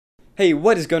Hey,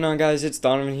 what is going on, guys? It's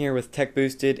Donovan here with Tech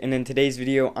Boosted, and in today's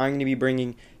video I'm going to be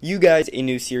bringing you guys a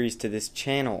new series to this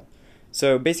channel.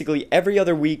 So basically every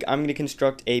other week I'm going to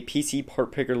construct a PC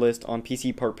part picker list on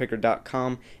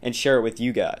PCpartpicker.com and share it with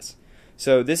you guys.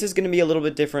 So this is going to be a little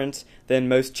bit different than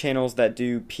most channels that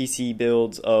do PC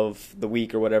builds of the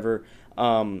week or whatever,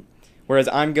 whereas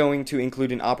I'm going to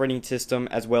include an operating system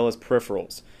as well as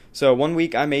peripherals. So one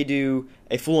week I may do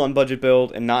a full-on budget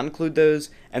build and not include those,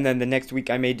 and then the next week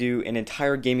I may do an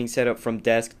entire gaming setup from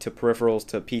desk to peripherals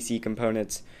to PC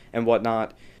components and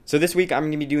whatnot. So this week I'm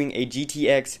going to be doing a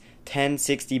GTX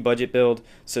 1060 budget build,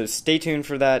 so stay tuned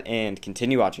for that and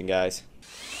continue watching, guys.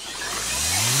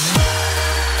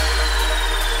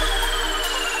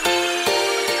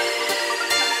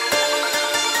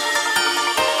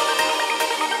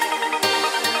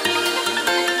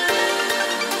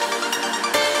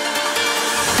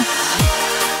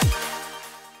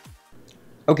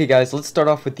 Okay guys, let's start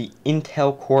off with the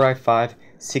Intel Core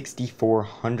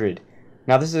i5-6400.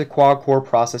 Now this is a quad-core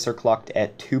processor clocked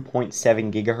at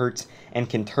 2.7 GHz and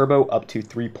can turbo up to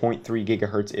 3.3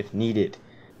 GHz if needed.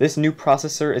 This new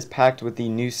processor is packed with the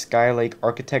new Skylake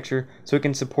architecture, so it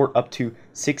can support up to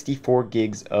 64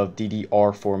 gigs of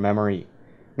DDR4 memory.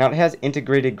 Now it has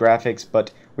integrated graphics,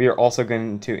 but we are also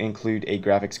going to include a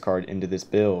graphics card into this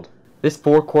build. This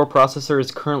 4-core processor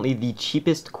is currently the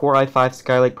cheapest Core i5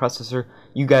 Skylake processor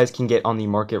you guys can get on the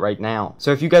market right now.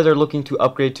 So if you guys are looking to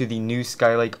upgrade to the new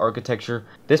Skylake architecture,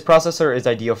 this processor is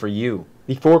ideal for you.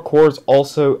 The 4 cores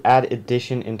also add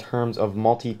addition in terms of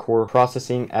multi-core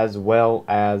processing as well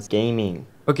as gaming.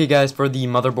 Okay guys, for the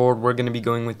motherboard we're going to be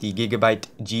going with the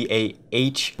GIGABYTE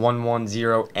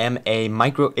GAH110MA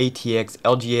Micro ATX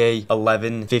LGA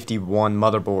 1151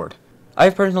 motherboard.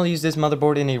 I've personally used this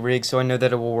motherboard in a rig, so I know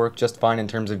that it will work just fine in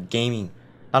terms of gaming.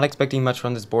 Not expecting much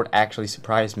from this board actually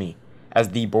surprised me, as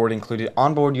the board included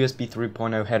onboard USB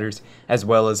 3.0 headers as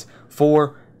well as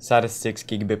 4 SATA 6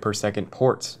 gigabit per second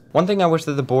ports. One thing I wish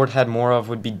that the board had more of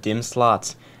would be DIMM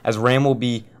slots, as RAM will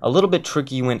be a little bit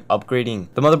tricky when upgrading.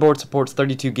 The motherboard supports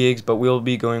 32 gigs, but we'll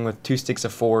be going with 2 sticks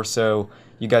of 4, so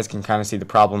you guys can kind of see the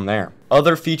problem there.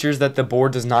 Other features that the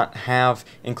board does not have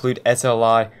include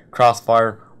SLI,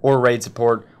 Crossfire, or RAID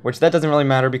support, which that doesn't really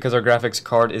matter because our graphics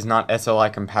card is not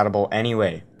SLI compatible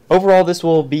anyway. Overall, this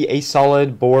will be a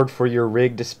solid board for your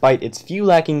rig despite its few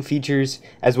lacking features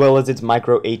as well as its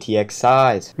micro ATX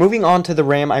size. Moving on to the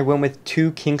RAM, I went with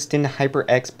 2 Kingston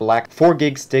HYPERX black 4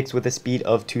 gig sticks with a speed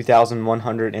of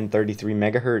 2133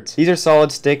 MHz. These are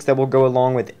solid sticks that will go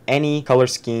along with any color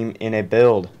scheme in a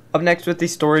build. Up next with the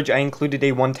storage, I included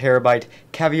a 1TB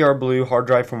Caviar Blue hard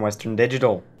drive from Western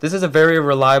Digital. This is a very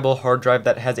reliable hard drive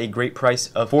that has a great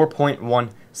price of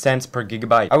 4.1 cents per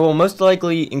gigabyte. I will most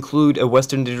likely include a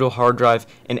Western Digital hard drive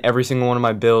in every single one of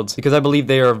my builds because I believe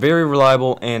they are very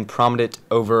reliable and prominent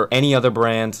over any other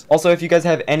brands. Also, if you guys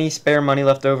have any spare money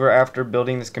left over after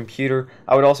building this computer,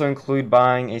 I would also include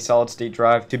buying a solid state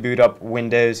drive to boot up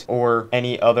Windows or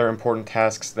any other important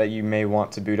tasks that you may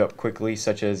want to boot up quickly,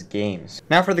 such as games.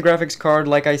 Now for the graphics card,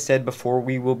 like I said before,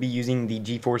 we will be using the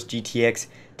Geforce GTX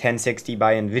 1060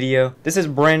 by Nvidia. This is a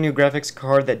brand new graphics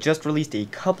card that just released a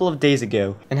couple of days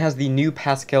ago and has the new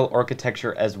Pascal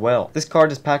architecture as well. This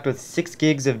card is packed with 6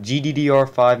 gigs of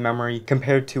GDDR5 memory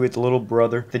compared to its little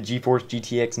brother, the Geforce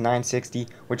GTX 960,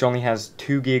 which only has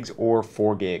 2 gigs or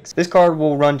 4 gigs. This card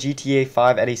will run GTA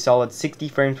 5 at a solid 60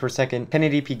 frames per second,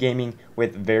 1080p gaming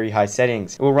with very high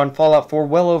settings. It will run Fallout 4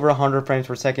 well over 100 frames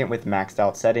per second with maxed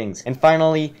out settings. And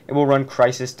finally, it will run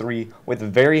Crysis 3 with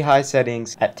very high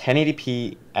settings at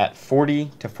 1080p at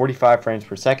 40 to 45 frames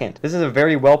per second. This is a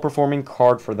very well performing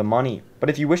card for the money. But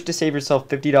if you wish to save yourself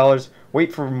 $50,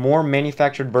 wait for more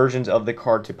manufactured versions of the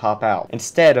card to pop out,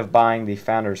 instead of buying the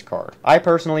Founder's card. I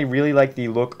personally really like the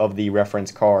look of the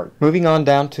reference card. Moving on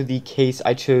down to the case,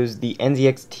 I chose the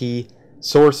NZXT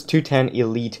Source 210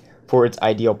 Elite for its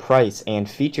ideal price and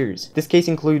features. This case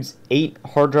includes 8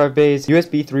 hard drive bays,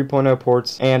 USB 3.0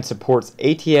 ports, and supports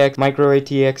ATX, micro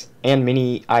ATX, and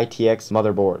mini ITX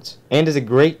motherboards, and is a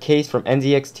great case from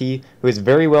NZXT, who is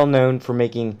very well known for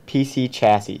making PC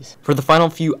chassis. For the final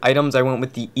few items, I went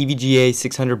with the EVGA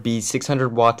 600B 600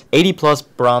 watt 80 plus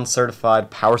bronze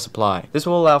certified power supply. This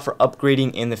will allow for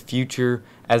upgrading in the future,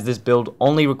 as this build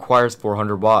only requires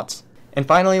 400 watts. And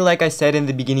finally, like I said in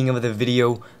the beginning of the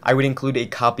video, I would include a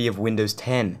copy of Windows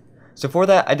 10. So for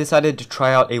that, I decided to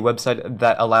try out a website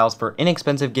that allows for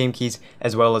inexpensive game keys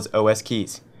as well as OS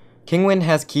keys. Kingwin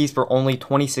has keys for only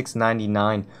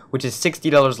 $26.99, which is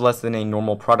 $60 less than a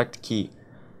normal product key.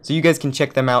 So you guys can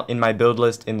check them out in my build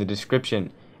list in the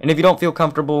description. And if you don't feel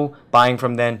comfortable buying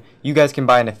from them, you guys can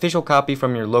buy an official copy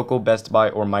from your local Best Buy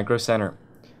or Micro Center.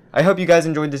 I hope you guys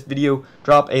enjoyed this video.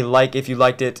 Drop a like if you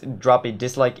liked it, drop a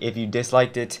dislike if you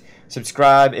disliked it,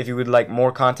 subscribe if you would like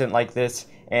more content like this,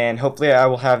 and hopefully I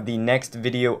will have the next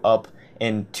video up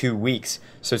in 2 weeks.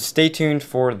 So stay tuned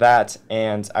for that,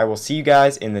 and I will see you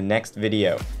guys in the next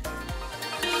video.